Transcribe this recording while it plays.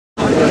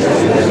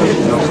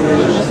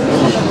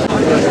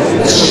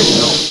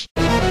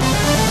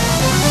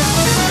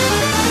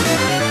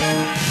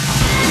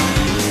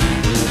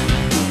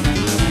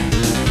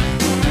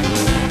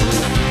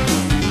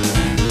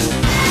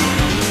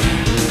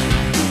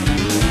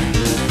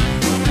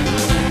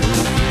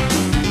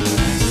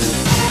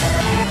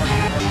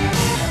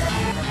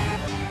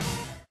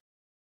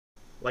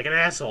like an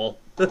asshole.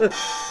 What are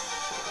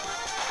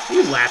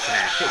you laughing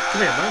at? Hey, come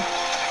here, man.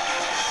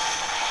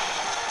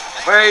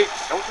 Wait,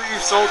 don't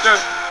leave, soldier.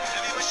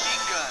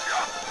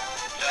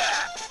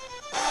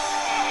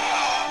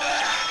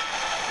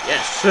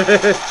 Yes.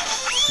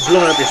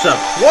 Blowing up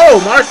yourself. Whoa,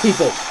 Mars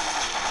people.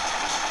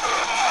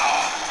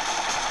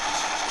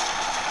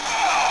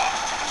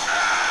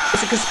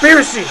 It's a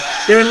conspiracy.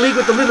 They're in league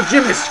with the little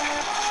Jimmies.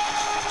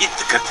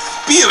 It's a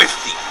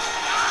conspiracy.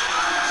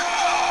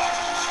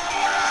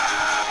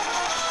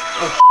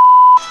 Oh,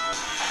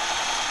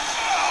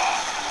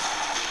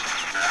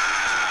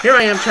 here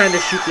I am trying to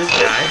shoot this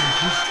guy.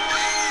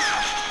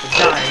 I'm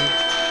dying.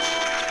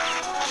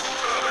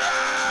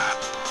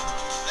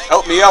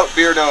 Help me out,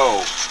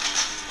 Beardo.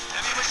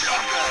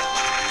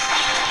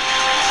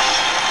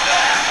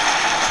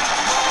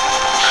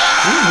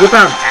 Did you whip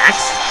out an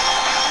axe?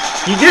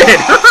 You did!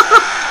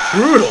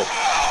 Brutal.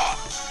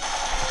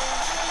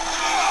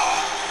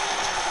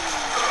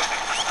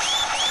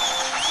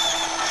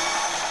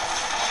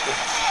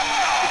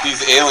 With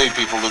these alien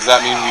people, does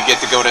that mean we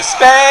get to go to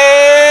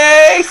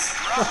space?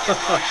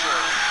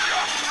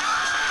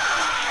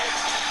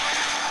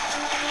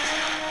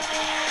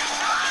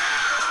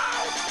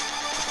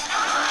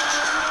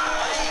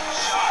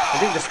 I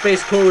think the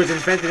space code was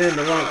invented in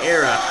the wrong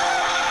era.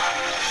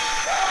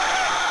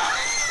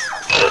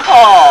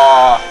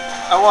 Aww,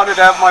 I wanted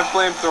to have my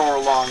flamethrower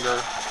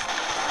longer.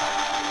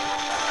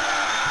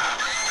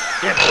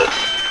 Yep.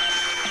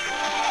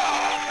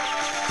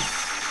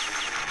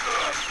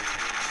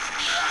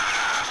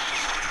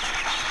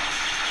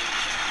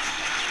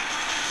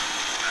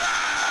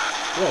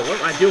 Whoa, what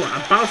am I doing?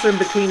 I'm bouncing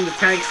between the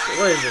tanks.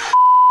 What is this?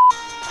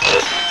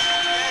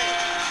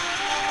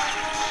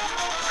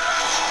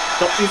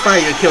 Don't you fire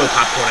your killer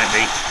popcorn at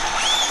me.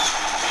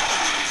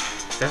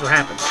 That's what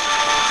happens.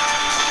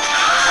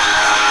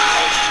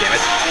 Damn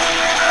it.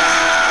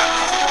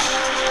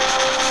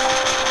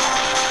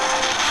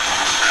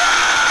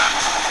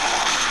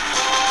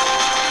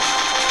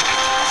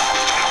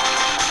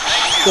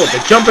 Whoa,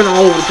 they're jumping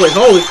all over the place.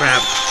 Holy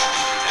crap.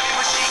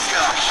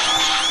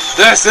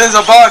 This is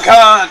a bug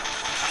hunt!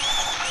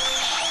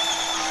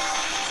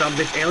 Some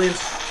bitch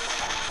aliens.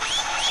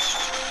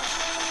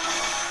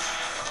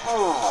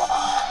 Oh.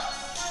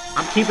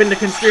 I'm keeping the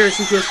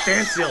conspiracy to a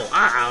standstill.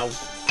 Ow.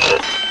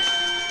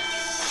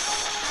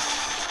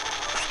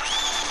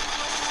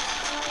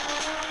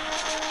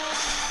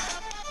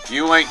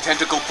 You ain't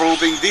tentacle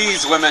probing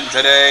these women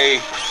today.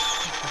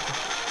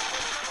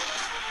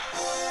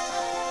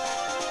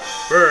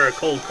 Brr,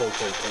 cold.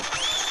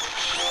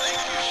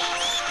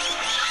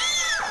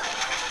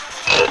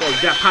 Oh,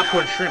 you got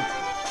popcorn shrimp.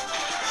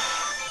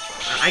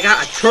 I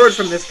got a turd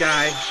from this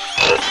guy.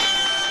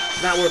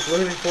 Not worth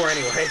living for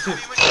anyway.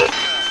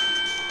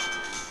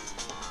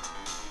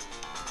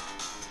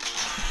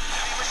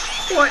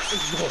 What?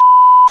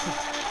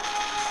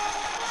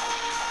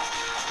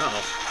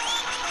 Uh-oh.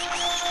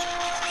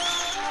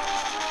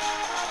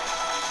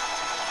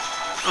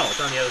 Oh,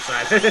 it's on the other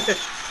side.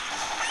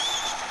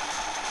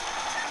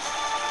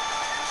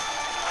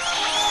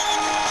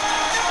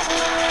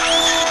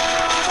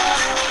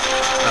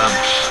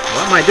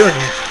 What am I doing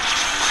here?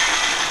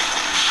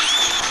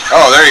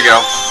 Oh, there you go.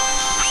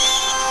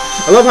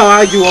 I love how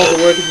I do all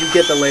the work and you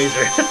get the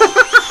laser.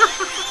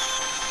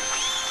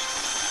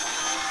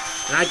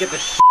 And I get the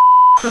shit.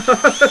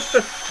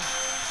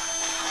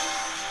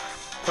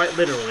 Quite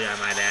literally, I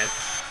might add.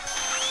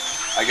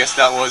 I guess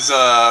that was,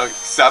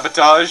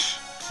 sabotage?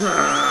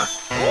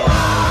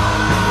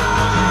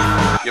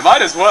 You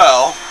might as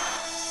well.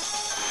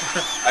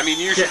 I mean,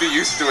 you should be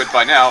used to it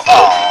by now.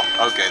 Oh,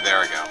 okay,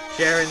 there we go.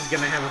 Sharon's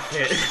gonna have a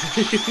fit.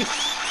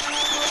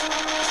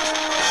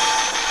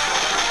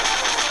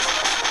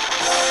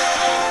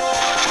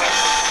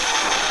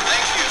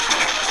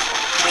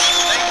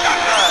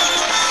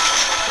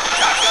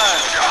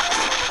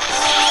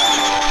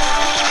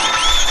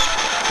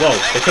 Whoa,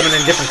 they're coming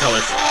in different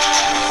colors.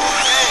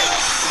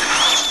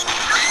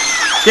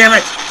 Damn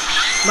it!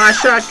 My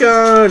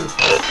shotgun!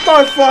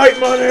 My fight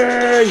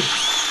money!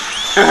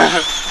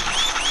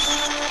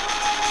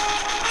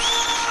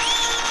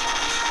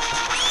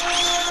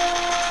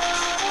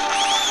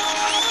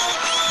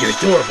 You're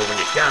adorable when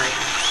you're dying.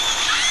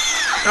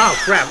 Oh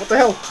crap, what the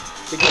hell?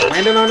 They just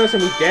landed on us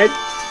and we dead?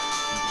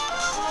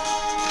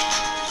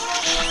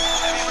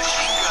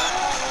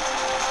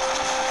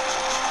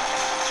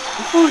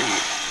 Ooh.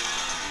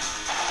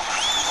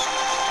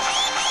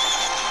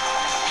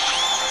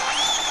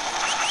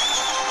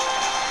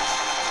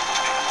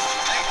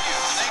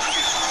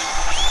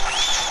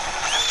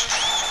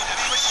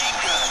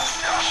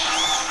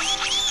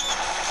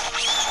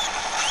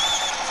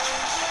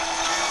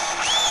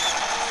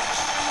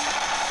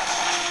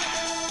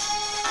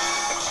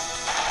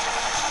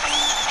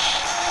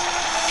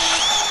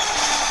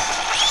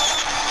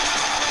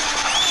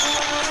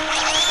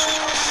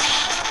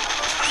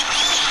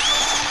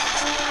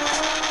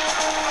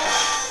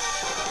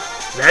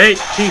 Ready?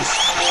 Jeez.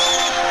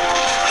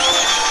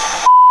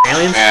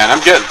 Aliens? Man,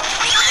 I'm getting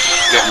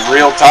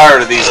real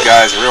tired of these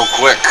guys real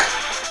quick.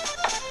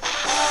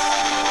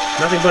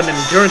 Nothing but an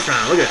endurance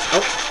round. Look at this.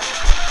 Oh.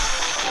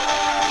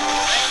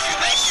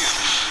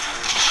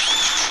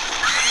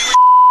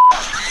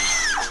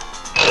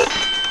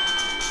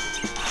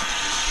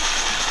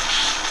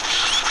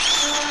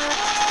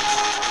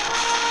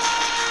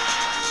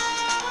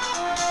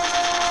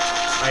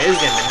 Oh, it is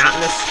getting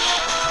monotonous.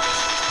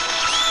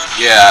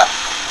 Yeah.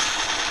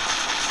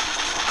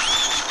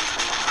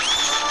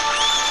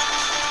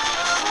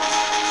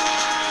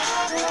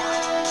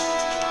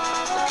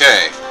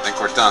 Okay, I think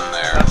we're done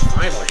there.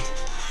 Finally.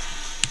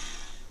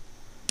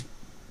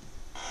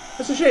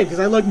 That's a shame, because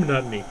I like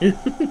monotony.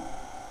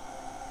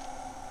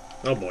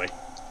 Oh boy.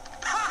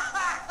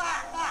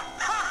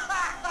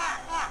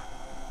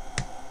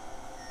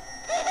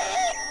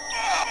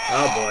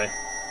 Oh boy.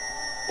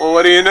 Well,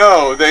 what do you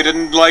know? They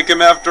didn't like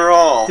him after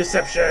all.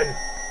 Deception.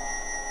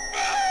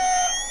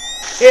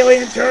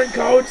 Alien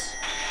turncoats.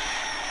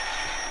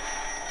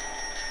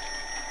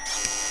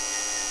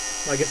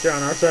 I guess they're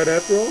on our side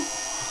after all.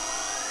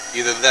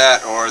 Either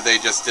that, or they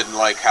just didn't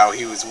like how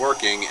he was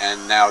working,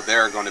 and now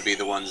they're going to be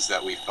the ones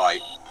that we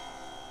fight.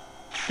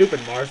 Stupid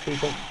Mars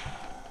people.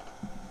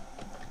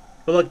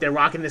 But look, they're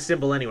rocking the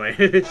symbol anyway.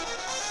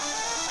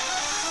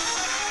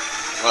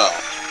 Well.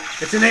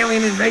 It's an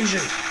alien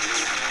invasion.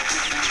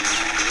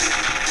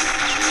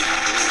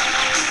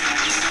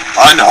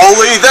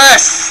 Unholy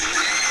this!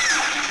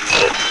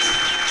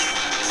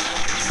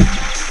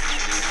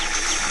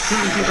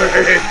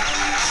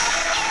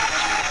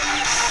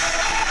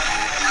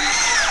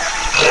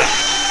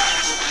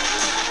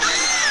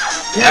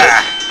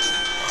 Yeah.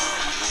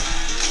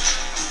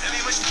 Heavy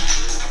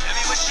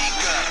machine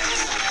gun.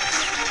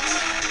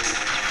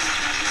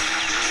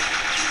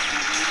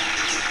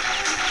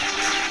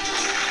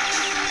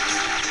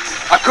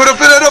 I could have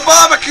been at a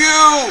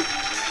barbecue!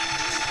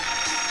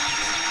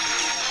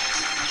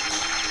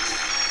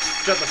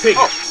 Shut the pig.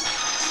 Oh.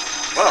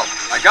 Well,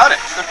 I got it.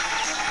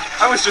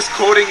 I was just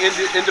quoting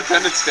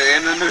Independence Day,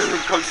 and then here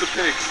comes the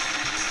pig.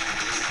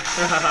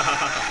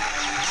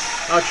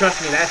 Oh,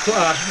 trust me, that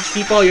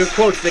keep all your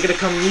quotes. They're gonna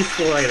come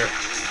useful later.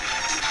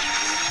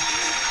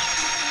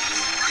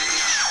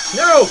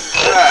 No!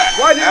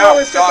 Why did you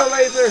always set the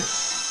laser?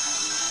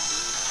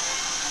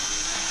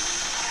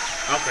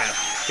 Oh crap!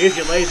 Here's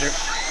your laser.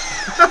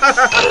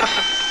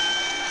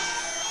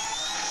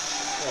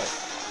 Whoa.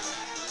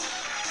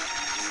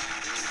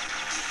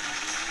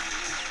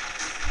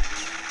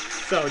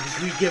 So, did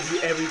we give you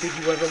everything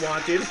you ever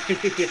wanted?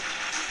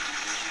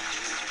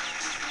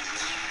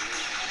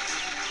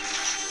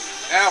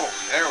 Ow,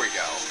 there we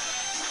go.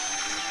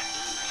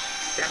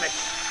 Damn it.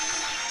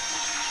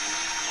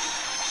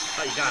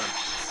 Oh, you got him.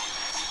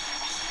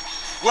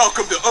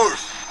 Welcome to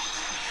Earth!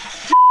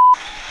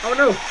 Oh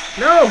no!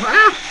 No!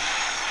 Ah!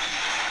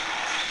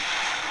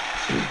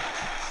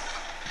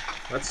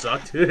 That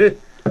sucked.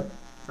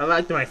 I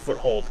liked my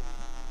foothold.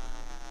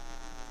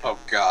 Oh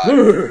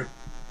god.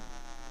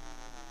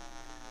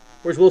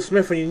 Where's Will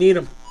Smith when you need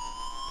him?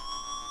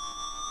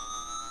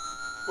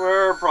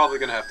 We're probably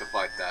gonna have to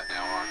fight that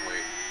now, aren't we?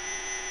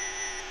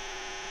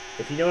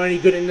 If you know any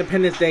good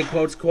Independence Day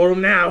quotes, quote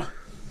them now.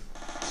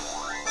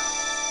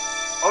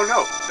 Oh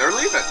no, they're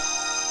leaving.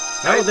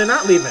 No, Right? they're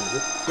not leaving.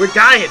 We're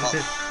dying.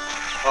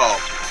 Oh,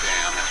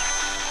 damn it.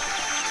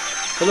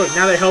 But look,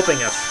 now they're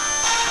helping us.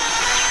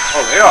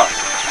 Oh, they are.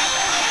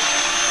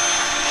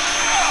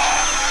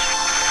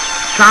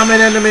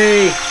 Common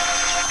enemy!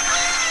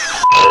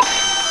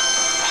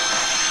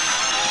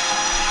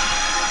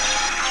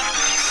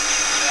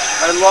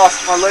 I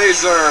lost my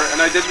laser,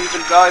 and I didn't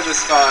even die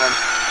this time.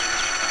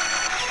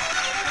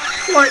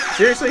 What?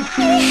 Seriously?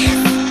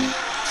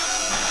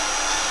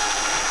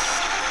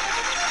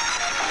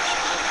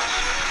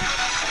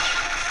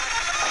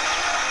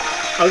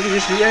 Oh, you can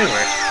just shoot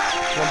anywhere.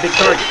 One big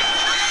target.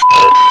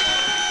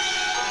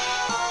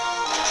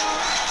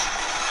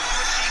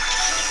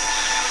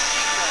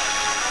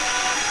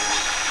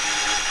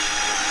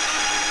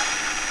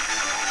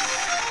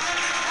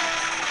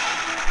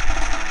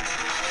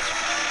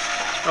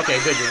 Okay,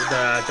 good.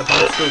 The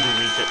bomb still do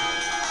reach it.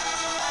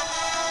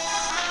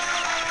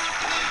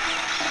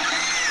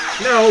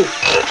 No!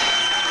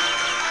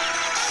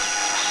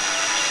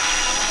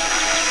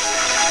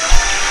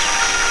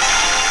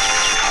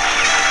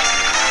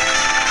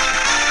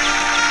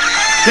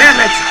 Damn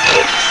it!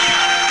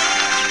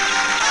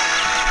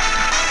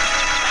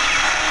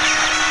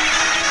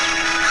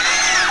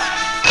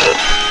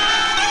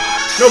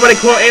 Nobody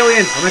quote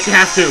alien unless you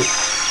have to.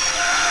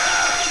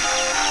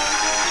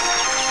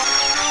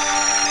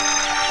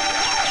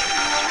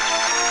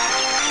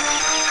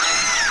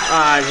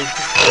 I just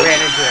ran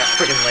into that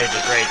freaking laser.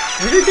 Great.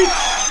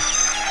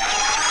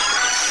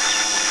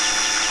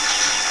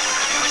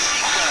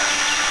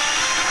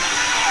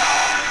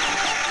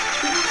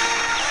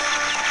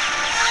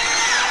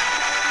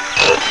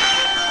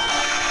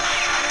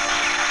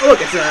 Oh,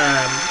 look, it's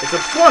a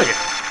slug.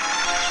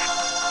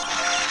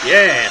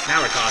 Yes,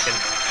 now we're talking.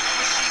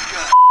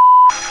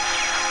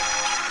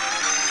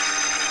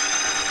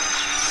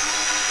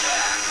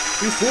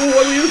 You fool,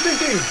 what were you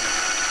thinking?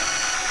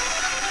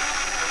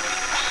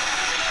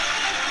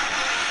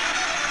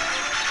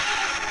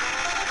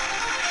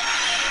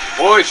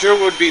 Boy, it sure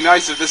would be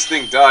nice if this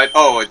thing died.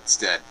 Oh, it's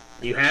dead.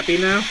 You happy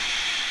now?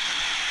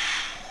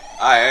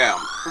 I am.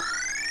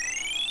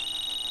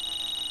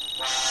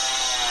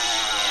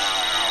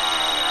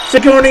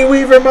 Sigourney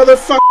Weaver,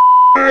 motherfuckers!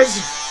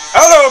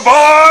 Hello,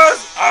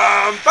 boys!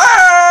 I'm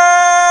back!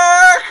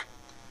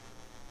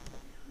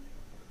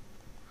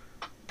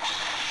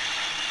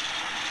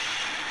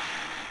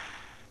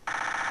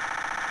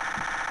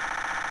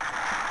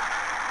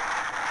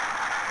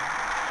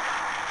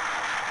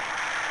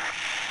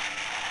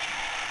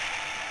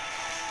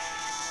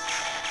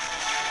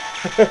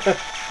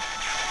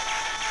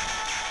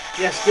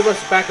 Yes, give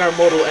us back our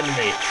mortal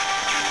enemy.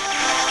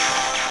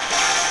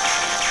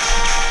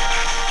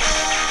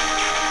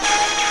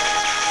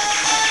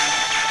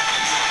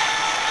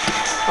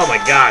 Oh my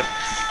god.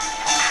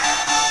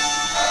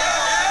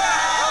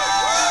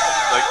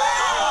 Like,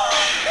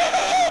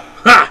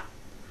 Ha!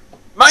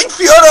 Mein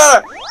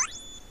Führer!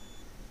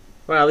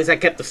 Well, at least I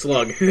kept the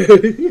slug.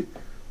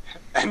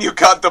 And you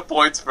got the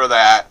points for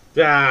that.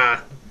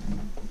 Ah.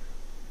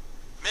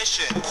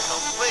 Mission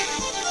complete.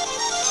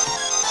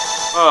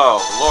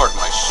 Oh, Lord,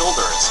 my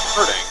shoulder is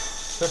hurting.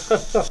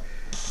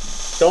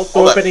 Don't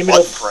throw All up that any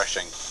middle. blood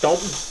crushing.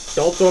 Don't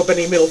throw up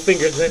any middle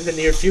fingers in the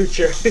near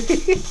future.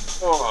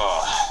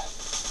 Oh.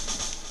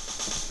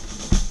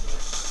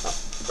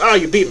 Oh,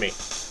 you beat me.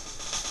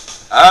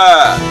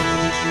 Ah.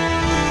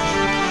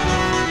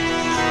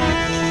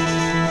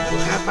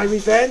 You'll have my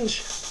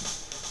revenge.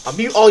 I'll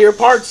mute all your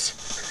parts.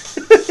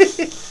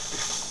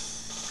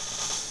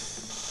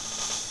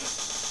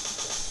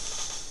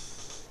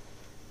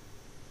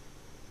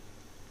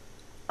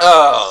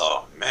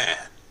 Oh,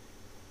 man.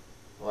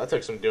 Well, that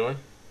took some doing.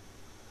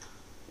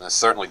 I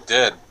certainly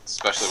did,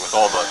 especially with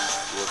all the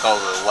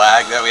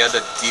lag that we had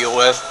to deal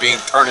with,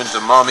 being turned into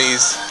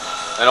mummies,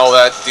 and all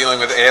that, dealing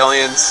with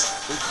aliens.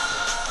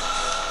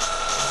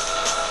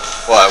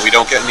 What, we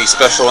don't get any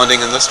special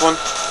ending in this one?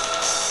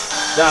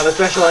 No, the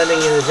special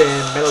ending is in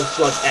Metal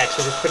Slug X,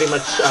 which is pretty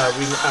much a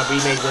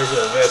remade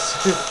version of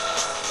this.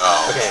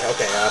 Oh. Okay, 5,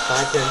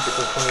 10,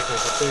 15, 20,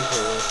 25, 30,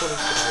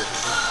 40,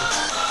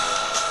 50,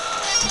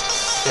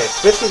 okay,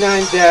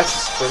 59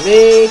 deaths for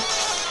me.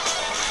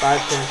 5,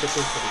 10,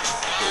 15, 20,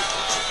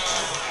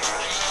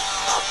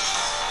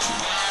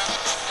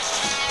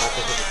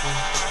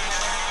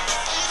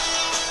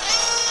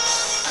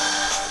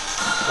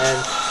 and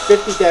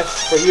 50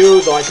 deaths for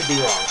you, though I could be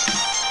wrong.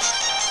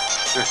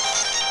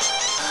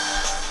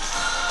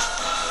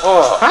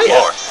 Oh, Hiya.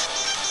 Lord.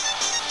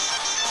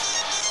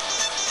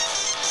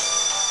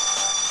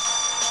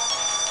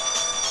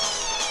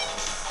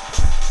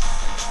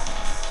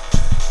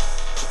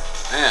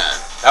 Man,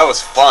 that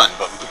was fun,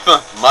 but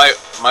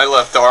my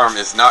left arm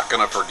is not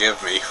gonna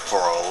forgive me for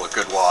a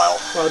good while.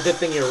 Well, good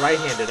thing you're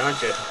right-handed,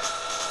 aren't you?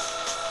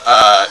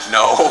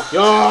 No.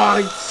 Oh,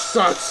 it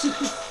sucks.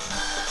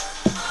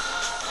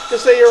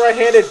 Just say you're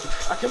right-handed.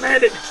 I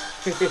command it.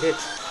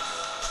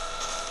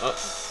 Oh.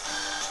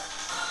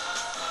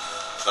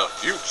 The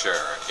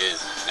future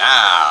is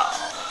now.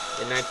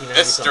 In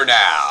 1990. Mr.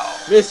 Now.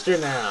 Mr.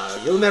 Now.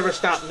 You'll never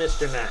stop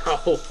Mr.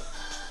 Now.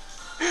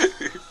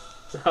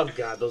 Oh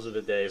god, those are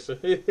the days.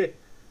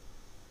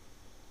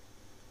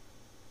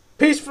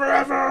 Peace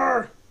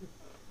forever.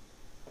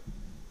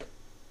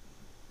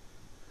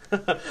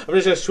 I'm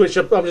just gonna switch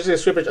up. I'm just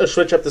gonna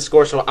switch up the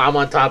score so I'm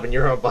on top and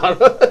you're on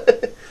bottom.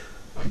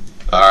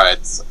 All right.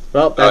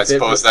 Well, I that's it.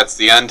 suppose that's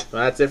the end.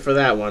 That's it for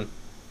that one.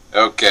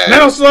 Okay.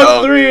 Metal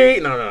Slug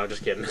 3. No,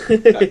 just kidding.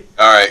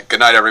 All right. Good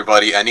night,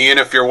 everybody. And Ian,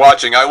 if you're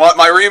watching, I want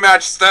my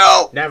rematch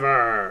still.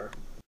 Never.